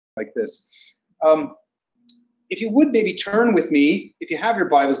like this. If you would maybe turn with me, if you have your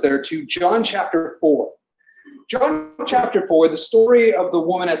Bibles there, to John chapter 4. John chapter 4, the story of the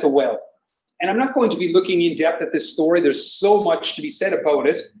woman at the well. And I'm not going to be looking in depth at this story. There's so much to be said about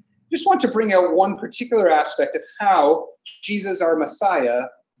it. I just want to bring out one particular aspect of how Jesus, our Messiah,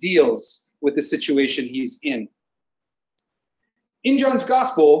 deals with the situation he's in. In John's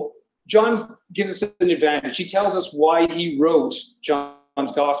gospel, John gives us an advantage. He tells us why he wrote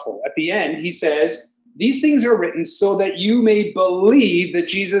John's gospel. At the end, he says, "These things are written so that you may believe that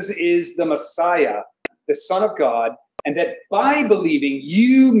Jesus is the Messiah, the Son of God, and that by believing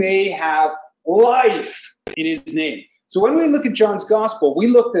you may have life in his name." So when we look at John's gospel, we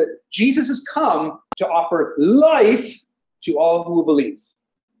look that Jesus has come to offer life to all who will believe.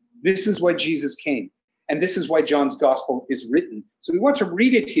 This is why Jesus came. And this is why John's gospel is written. So we want to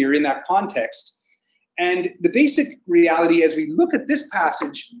read it here in that context. And the basic reality as we look at this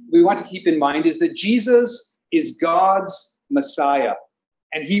passage, we want to keep in mind is that Jesus is God's Messiah.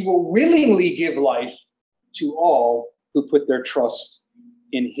 And he will willingly give life to all who put their trust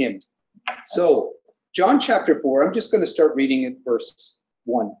in him. So John chapter 4, I'm just going to start reading at verse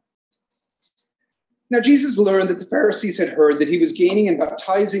 1. Now Jesus learned that the Pharisees had heard that he was gaining and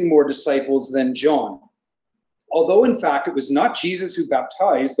baptizing more disciples than John, although in fact it was not Jesus who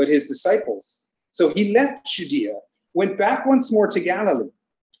baptized, but his disciples. So he left Judea, went back once more to Galilee.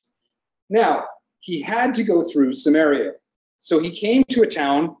 Now he had to go through Samaria. So he came to a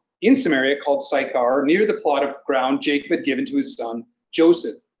town in Samaria called Sychar, near the plot of ground Jacob had given to his son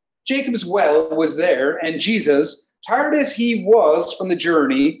Joseph. Jacob's well was there, and Jesus, tired as he was from the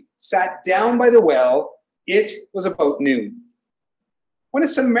journey, sat down by the well. It was about noon. When a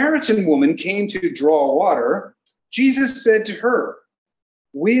Samaritan woman came to draw water, Jesus said to her,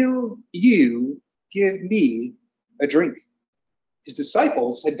 "Will you give me a drink?" His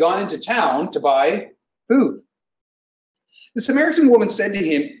disciples had gone into town to buy food. The Samaritan woman said to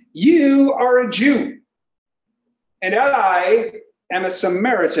him, "You are a Jew, and I am a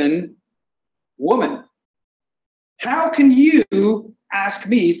Samaritan woman. How can you ask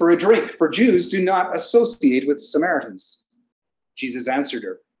me for a drink? For Jews do not associate with Samaritans." Jesus answered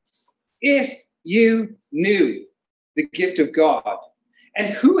her, "If you knew the gift of God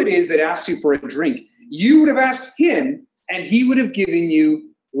and who it is that asks you for a drink, you would have asked him, and he would have given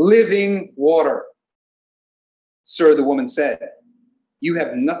you living water." "Sir," the woman said, "you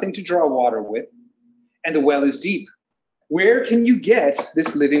have nothing to draw water with, and the well is deep. Where can you get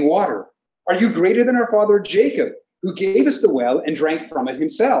this living water? Are you greater than our father Jacob, who gave us the well and drank from it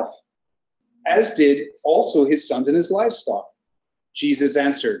himself, as did also his sons and his livestock?" Jesus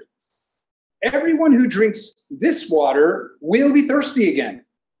answered, "Everyone who drinks this water will be thirsty again.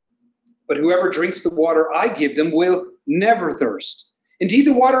 But whoever drinks the water I give them will never thirst. Indeed,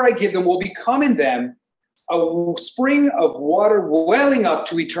 the water I give them will become in them a spring of water welling up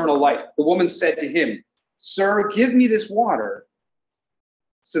to eternal life." The woman said to him, "Sir, give me this water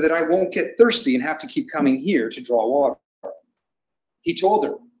so that I won't get thirsty and have to keep coming here to draw water." He told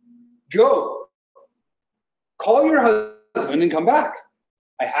her, "Go, call your husband and come back."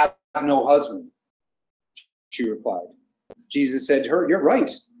 "I have no husband," she replied. Jesus said to her, "You're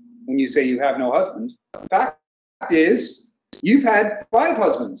right when you say you have no husband. The fact is, you've had 5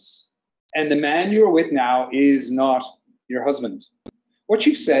 husbands, and the man you are with now is not your husband. What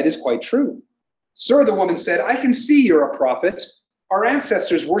you've said is quite true." "Sir," the woman said, "I can see you're a prophet. Our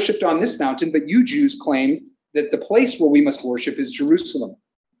ancestors worshipped on this mountain, but you Jews claim that the place where we must worship is Jerusalem."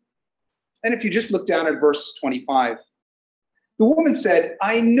 And if you just look down at verse 25, the woman said,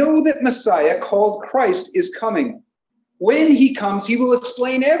 "I know that Messiah, called Christ, is coming. When he comes, he will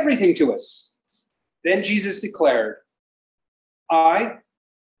explain everything to us." Then Jesus declared, "I,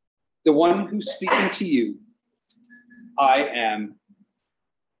 the one who's speaking to you, I am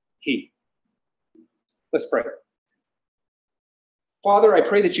he." Let's pray. Father, I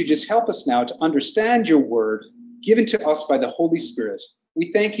pray that you just help us now to understand your word given to us by the Holy Spirit.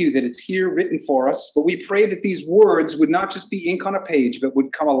 We thank you that it's here written for us, but we pray that these words would not just be ink on a page, but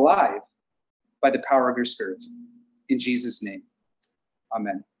would come alive by the power of your Spirit. In Jesus' name,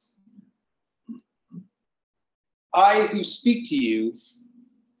 amen. "I who speak to you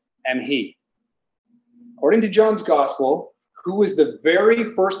am he." According to John's gospel, who was the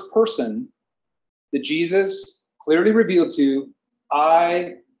very first person that Jesus clearly revealed to,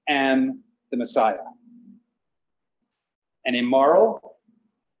 "I am the Messiah." An immoral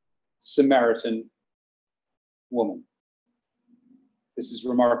Samaritan woman. This is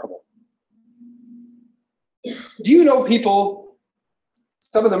remarkable. Do you know people,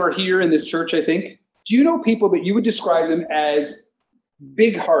 some of them are here in this church, I think. Do you know people that you would describe them as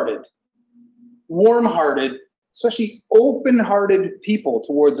big-hearted, warm-hearted, especially open-hearted people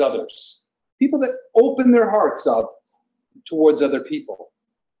towards others. People that open their hearts up towards other people.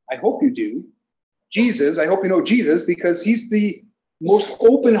 I hope you do. Jesus, I hope you know Jesus, because he's the most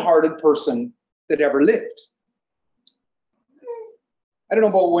open-hearted person that ever lived. I don't know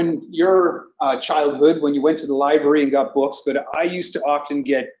about when your childhood, when you went to the library and got books, but I used to often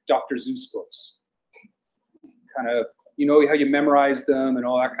get Dr. Seuss books. Kind of, you know how you memorize them and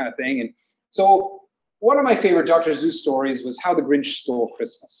all that kind of thing. And so one of my favorite Dr. Seuss stories was How the Grinch Stole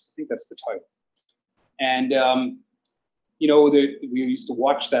Christmas. I think that's the title. And, you know, we used to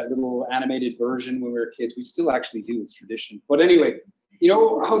watch that little animated version when we were kids. We still actually do. It's tradition. But anyway, you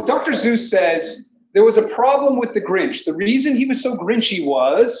know how Dr. Seuss says there was a problem with the Grinch. The reason he was so grinchy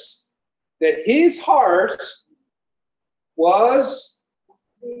was that his heart was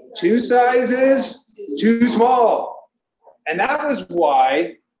 2 sizes too small. And that was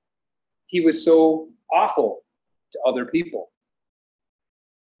why he was so awful to other people.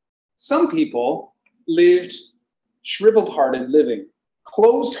 Some people lived shriveled-hearted living,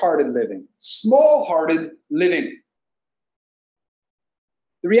 closed-hearted living, small-hearted living.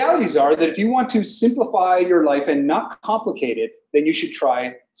 The realities are that if you want to simplify your life and not complicate it, then you should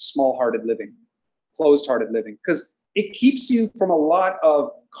try small-hearted living, closed-hearted living, because it keeps you from a lot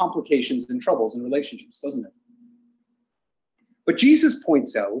of complications and troubles in relationships, doesn't it? But Jesus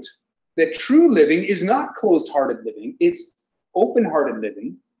points out that true living is not closed-hearted living, it's open-hearted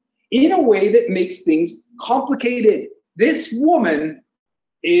living in a way that makes things complicated. This woman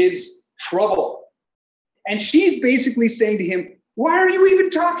is trouble. And she's basically saying to him, why are you even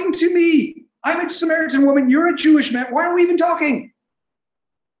talking to me? I'm a Samaritan woman, you're a Jewish man, why are we even talking?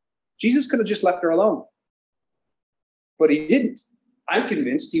 Jesus could have just left her alone. But he didn't. I'm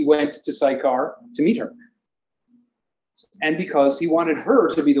convinced he went to Sychar to meet her. And because he wanted her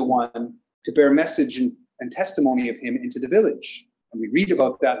to be the one to bear message and testimony of him into the village. And we read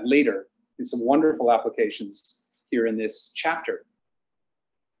about that later in some wonderful applications here in this chapter.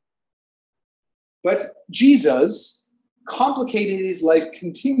 But Jesus complicated his life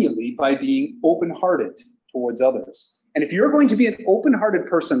continually by being open-hearted towards others. And if you're going to be an open-hearted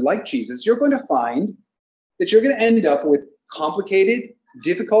person like Jesus, you're going to find that you're going to end up with complicated,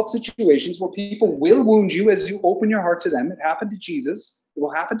 difficult situations where people will wound you as you open your heart to them. It happened to Jesus. It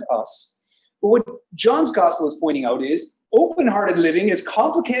will happen to us. But what John's gospel is pointing out is open-hearted living, as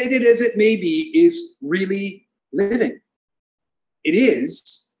complicated as it may be, is really living. It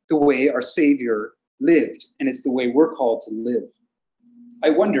is the way our Savior lived, and it's the way we're called to live. I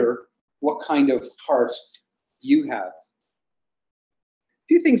wonder what kind of heart you have. A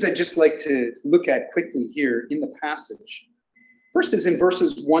few things I'd just like to look at quickly here in the passage. First is in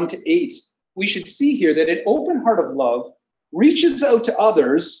verses 1 to 8. We should see here that an open heart of love reaches out to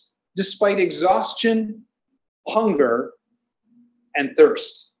others despite exhaustion, hunger, and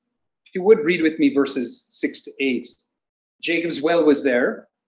thirst. If you would read with me verses 6 to 8. Jacob's well was there,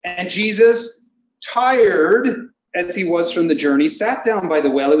 and Jesus, tired as he was from the journey, sat down by the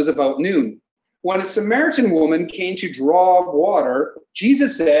well. It was about noon. When a Samaritan woman came to draw water,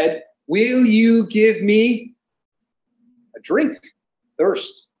 Jesus said, "Will you give me a drink?"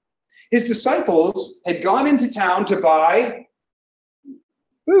 Thirst. His disciples had gone into town to buy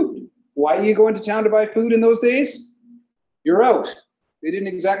food. Why do you go into town to buy food in those days? You're out. They didn't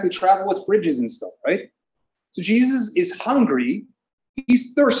exactly travel with fridges and stuff, right? So Jesus is hungry,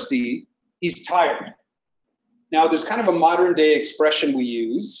 he's thirsty, he's tired. Now, there's kind of a modern day expression we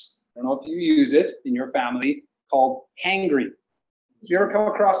use. I don't know if you use it in your family, called hangry. Have you ever come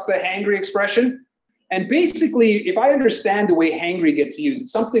across the hangry expression? And basically, if I understand the way hangry gets used,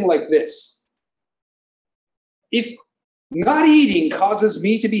 it's something like this. If not eating causes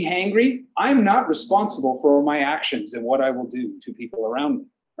me to be hangry, I'm not responsible for my actions and what I will do to people around me,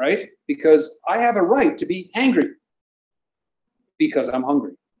 right? Because I have a right to be hangry because I'm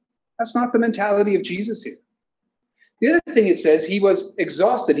hungry. That's not the mentality of Jesus here. The other thing it says, he was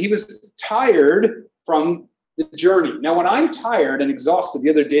exhausted. He was tired from the journey. Now, when I'm tired and exhausted,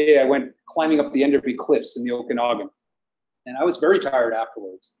 the other day I went climbing up the Enderby Cliffs in the Okanagan, and I was very tired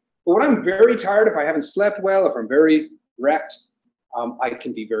afterwards. But when I'm very tired, if I haven't slept well, if I'm very wrecked, I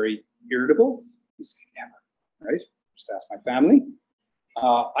can be very irritable. You say, never, right? Just ask my family.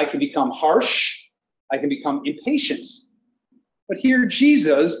 I can become harsh. I can become impatient. But here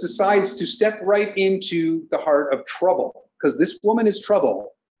Jesus decides to step right into the heart of trouble, because this woman is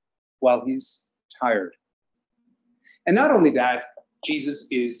trouble while he's tired. And not only that, Jesus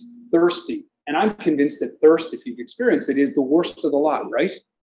is thirsty. And I'm convinced that thirst, if you've experienced it, is the worst of the lot, right?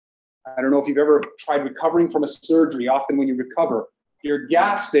 I don't know if you've ever tried recovering from a surgery. Often when you recover, You're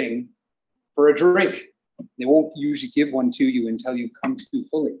gasping for a drink. They won't usually give one to you until you come to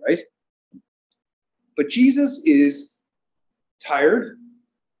fully, right? But Jesus is tired.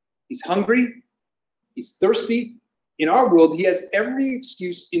 He's hungry. He's thirsty. In our world, he has every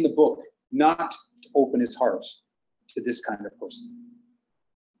excuse in the book not to open his heart to this kind of person.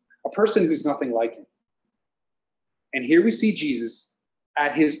 A person who's nothing like him. And here we see Jesus,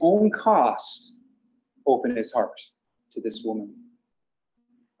 at his own cost, open his heart to this woman.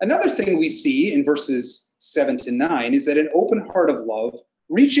 Another thing we see in verses 7 to 9 is that an open heart of love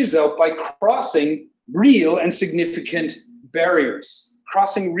reaches out by crossing real and significant barriers.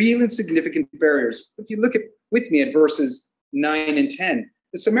 Crossing real and significant barriers. If you look with me at verses 9 and 10,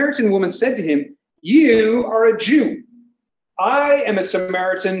 the Samaritan woman said to him, "You are a Jew. I am a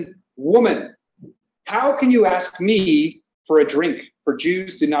Samaritan woman. How can you ask me for a drink? For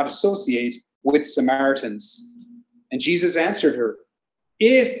Jews do not associate with Samaritans." And Jesus answered her,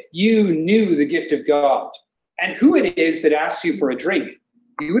 "If you knew the gift of God and who it is that asks you for a drink,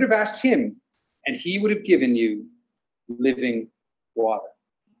 you would have asked him, and he would have given you living water."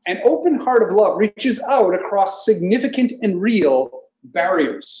 An open heart of love reaches out across significant and real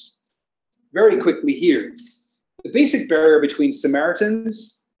barriers. Very quickly here, the basic barrier between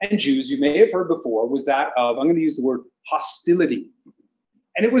Samaritans and Jews, you may have heard before, was that of, I'm going to use the word hostility.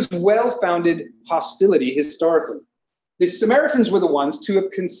 And it was well-founded hostility historically. The Samaritans were the ones to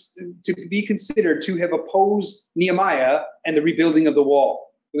be considered to have opposed Nehemiah and the rebuilding of the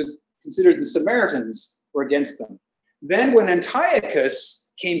wall. It was considered the Samaritans were against them. Then when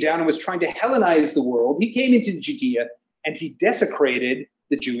Antiochus came down and was trying to Hellenize the world, he came into Judea and he desecrated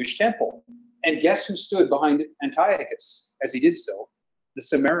the Jewish temple. And guess who stood behind Antiochus as he did so? The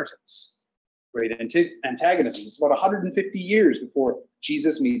Samaritans. Great antagonism. It's about 150 years before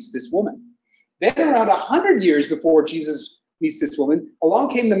Jesus meets this woman. Then around 100 years before Jesus meets this woman,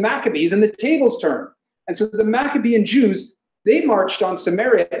 along came the Maccabees and the tables turned. And so the Maccabean Jews, they marched on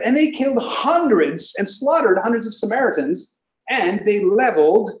Samaria and they killed hundreds and slaughtered hundreds of Samaritans, and they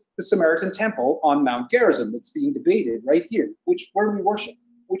leveled the Samaritan temple on Mount Gerizim. That's being debated right here. Where do we worship?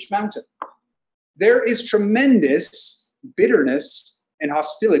 Which mountain? There is tremendous bitterness and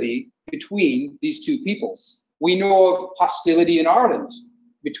hostility between these two peoples. We know of hostility in Ireland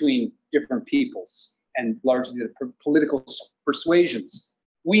between different peoples and largely the political persuasions.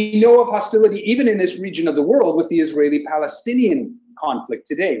 We know of hostility even in this region of the world with the Israeli-Palestinian conflict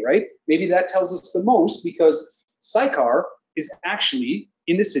today, right? Maybe that tells us the most because Sychar is actually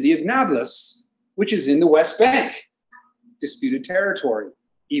in the city of Nablus, which is in the West Bank, disputed territory,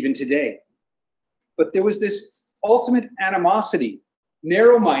 even today. But there was this ultimate animosity,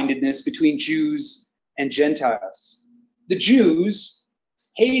 narrow-mindedness between Jews and Gentiles. The Jews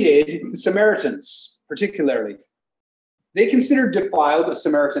hated the Samaritans, particularly. They considered defiled a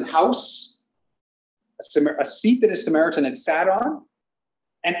Samaritan house, a seat that a Samaritan had sat on,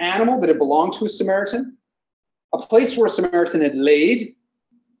 an animal that had belonged to a Samaritan, a place where a Samaritan had laid.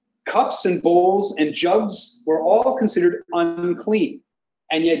 Cups and bowls and jugs were all considered unclean.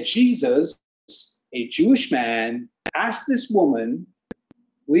 And yet Jesus, a Jewish man, asked this woman,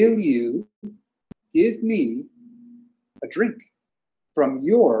 "Will you give me a drink from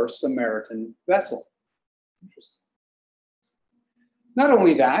your Samaritan vessel?" Interesting. Not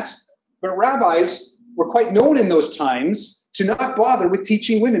only that, but rabbis were quite known in those times to not bother with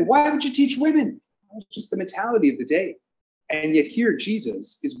teaching women. Why would you teach women? It's just the mentality of the day. And yet here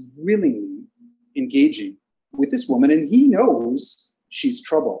Jesus is willingly engaging with this woman, and he knows she's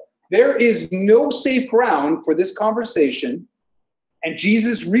trouble. There is no safe ground for this conversation, and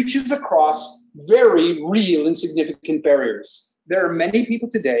Jesus reaches across very real and significant barriers. There are many people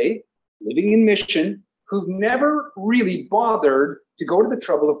today living in mission who've never really bothered to go to the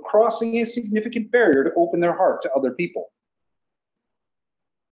trouble of crossing a significant barrier to open their heart to other people.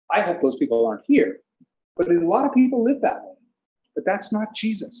 I hope those people aren't here, but a lot of people live that way. But that's not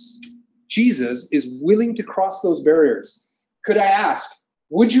Jesus. Jesus is willing to cross those barriers. Could I ask,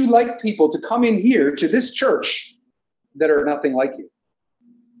 would you like people to come in here to this church that are nothing like you?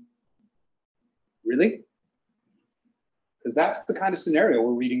 Really? Because that's the kind of scenario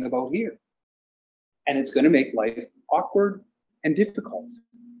we're reading about here. And it's going to make life awkward and difficult.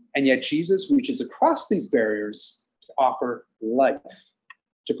 And yet Jesus reaches across these barriers to offer life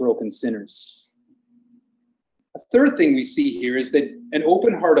to broken sinners. A third thing we see here is that an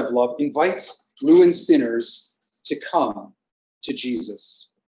open heart of love invites ruined sinners to come to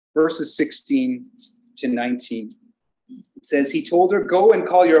Jesus. Verses 16 to 19. It says, he told her, "Go and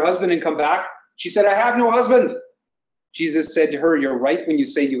call your husband and come back." She said, "I have no husband." Jesus said to her, "You're right when you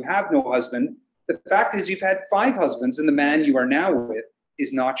say you have no husband. The fact is, you've had 5 husbands, and the man you are now with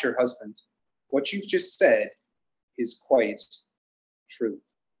is not your husband. What you've just said is quite true.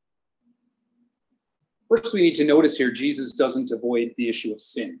 First, we need to notice here, Jesus doesn't avoid the issue of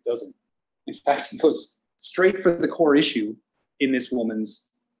sin, does he? In fact, he goes straight for the core issue in this woman's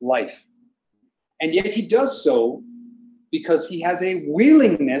life. And yet he does so because he has a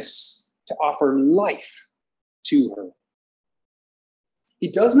willingness to offer life to her. He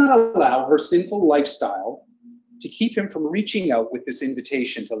does not allow her sinful lifestyle to keep him from reaching out with this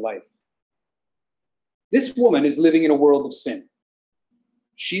invitation to life. This woman is living in a world of sin.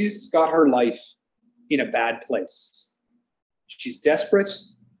 She's got her life in a bad place. She's desperate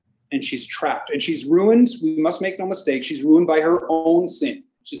and she's trapped and she's ruined. We must make no mistake. She's ruined by her own sin.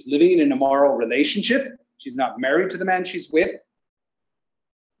 She's living in an immoral relationship. She's not married to the man she's with.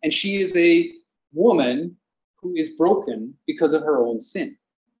 And she is a woman who is broken because of her own sin.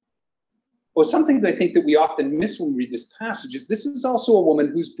 Well, something that I think that we often miss when we read this passage is this is also a woman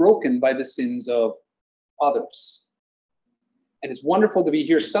who's broken by the sins of others. And it's wonderful to be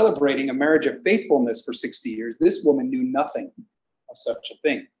here celebrating a marriage of faithfulness for 60 years. This woman knew nothing of such a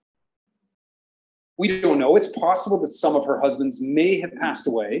thing. We don't know. It's possible that some of her husbands may have passed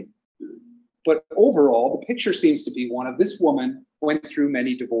away. But overall, the picture seems to be one of this woman went through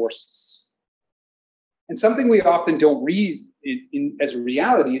many divorces. And something we often don't read as a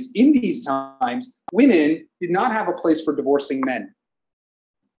reality is in these times, women did not have a place for divorcing men.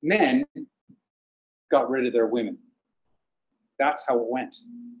 Men got rid of their women. That's how it went.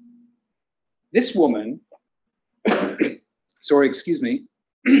 This woman,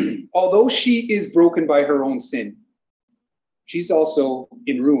 although she is broken by her own sin, she's also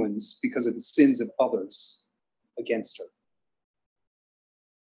in ruins because of the sins of others against her.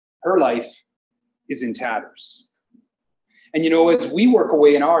 Her life is in tatters. And as we work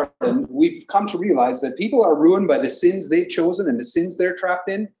away in Ireland, we've come to realize that people are ruined by the sins they've chosen and the sins they're trapped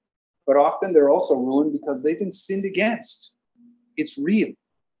in, but often they're also ruined because they've been sinned against. It's real.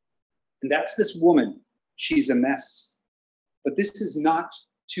 And that's this woman. She's a mess. But this is not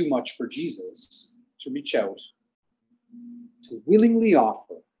too much for Jesus to reach out, to willingly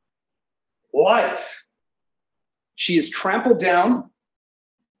offer life. She is trampled down.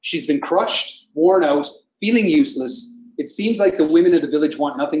 She's been crushed, worn out, feeling useless. It seems like the women of the village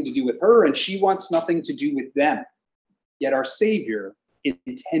want nothing to do with her, and she wants nothing to do with them. Yet our Savior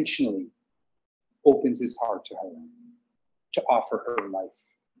intentionally opens his heart to her, to offer her life.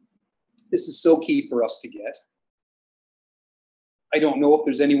 This is so key for us to get. I don't know if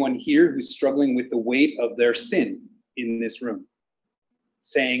there's anyone here who's struggling with the weight of their sin in this room,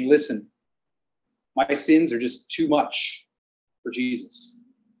 saying, listen, my sins are just too much for Jesus.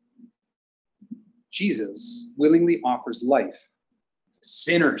 Jesus willingly offers life to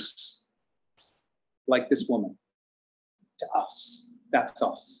sinners like this woman, to us. That's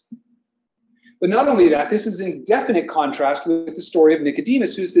us. But not only that, this is in definite contrast with the story of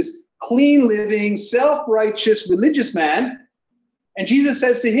Nicodemus, who's this clean-living, self-righteous, religious man. And Jesus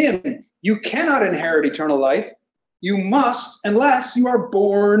says to him, you cannot inherit eternal life. You must, unless you are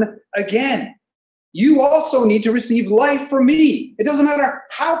born again. You also need to receive life from me. It doesn't matter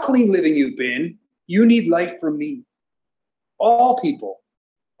how clean-living you've been. You need life from me. All people,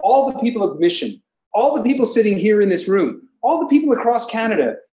 all the people of Mission, all the people sitting here in this room, all the people across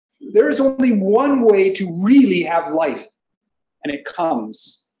Canada, there is only one way to really have life, and it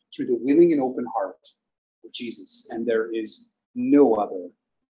comes through the willing and open heart of Jesus. And there is no other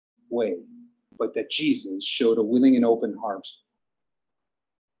way but that Jesus showed a willing and open heart.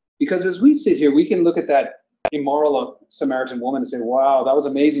 Because as we sit here, we can look at that immoral Samaritan woman and say, wow, that was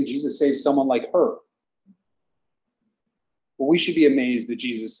amazing. Jesus saved someone like her. But we should be amazed that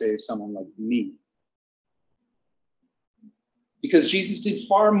Jesus saved someone like me. Because Jesus did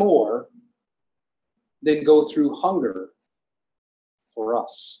far more than go through hunger for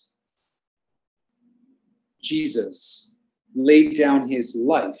us. Jesus laid down his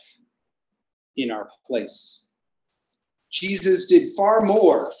life in our place. Jesus did far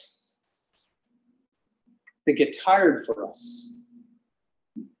more than get tired for us.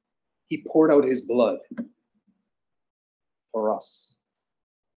 He poured out his blood for us.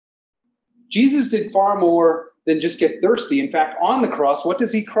 Jesus did far more than just get thirsty. In fact, on the cross, what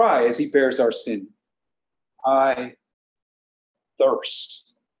does he cry as he bears our sin? I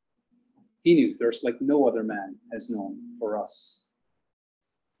thirst. He knew thirst like no other man has known for us.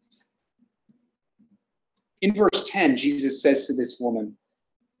 In verse 10, Jesus says to this woman,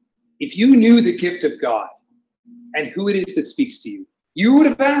 if you knew the gift of God and who it is that speaks to you, you would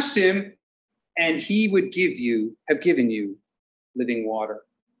have asked him and he would have given you living water.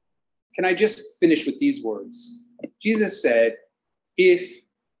 can I just finish with these words? Jesus said, if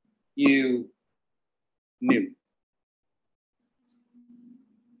you knew.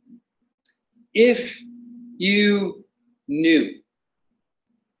 If you knew.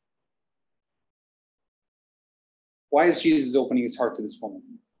 Why is Jesus opening his heart to this woman?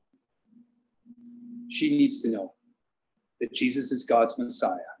 She needs to know that Jesus is God's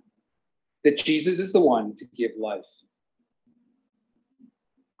Messiah, that Jesus is the one to give life.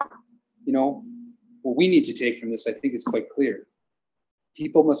 You know, what we need to take from this, I think, is quite clear.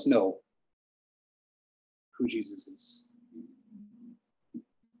 People must know who Jesus is.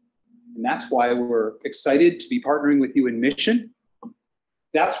 And that's why we're excited to be partnering with you in mission.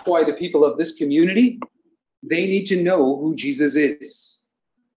 That's why the people of this community, they need to know who Jesus is.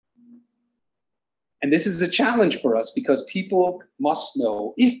 And this is a challenge for us because people must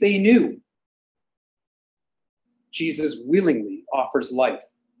know, if they knew, Jesus willingly offers life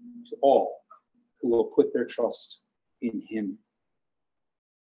to all who will put their trust in him.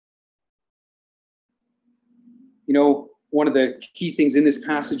 You know, one of the key things in this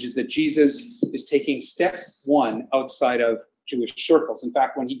passage is that Jesus is taking step one outside of Jewish circles. In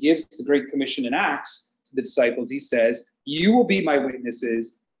fact, when he gives the Great Commission in Acts to the disciples, he says, you will be my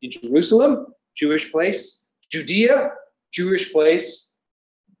witnesses in Jerusalem, Jewish place, Judea, Jewish place,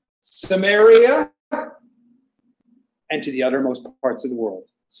 Samaria, and to the uttermost parts of the world.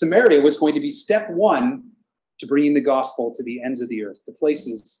 Samaria was going to be step one to bringing the gospel to the ends of the earth, to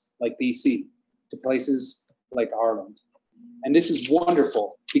places like BC, to places like Ireland. And this is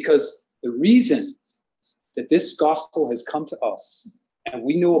wonderful because the reason that this gospel has come to us and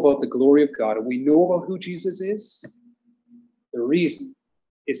we know about the glory of God and we know about who Jesus is, the reason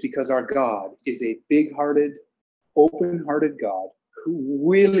is because our God is a big-hearted, open-hearted God who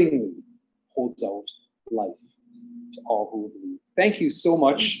willingly holds out life to all who believe. Thank you so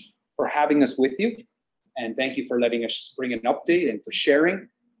much for having us with you, and thank you for letting us bring an update and for sharing.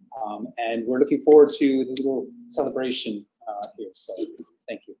 And we're looking forward to the little celebration here. So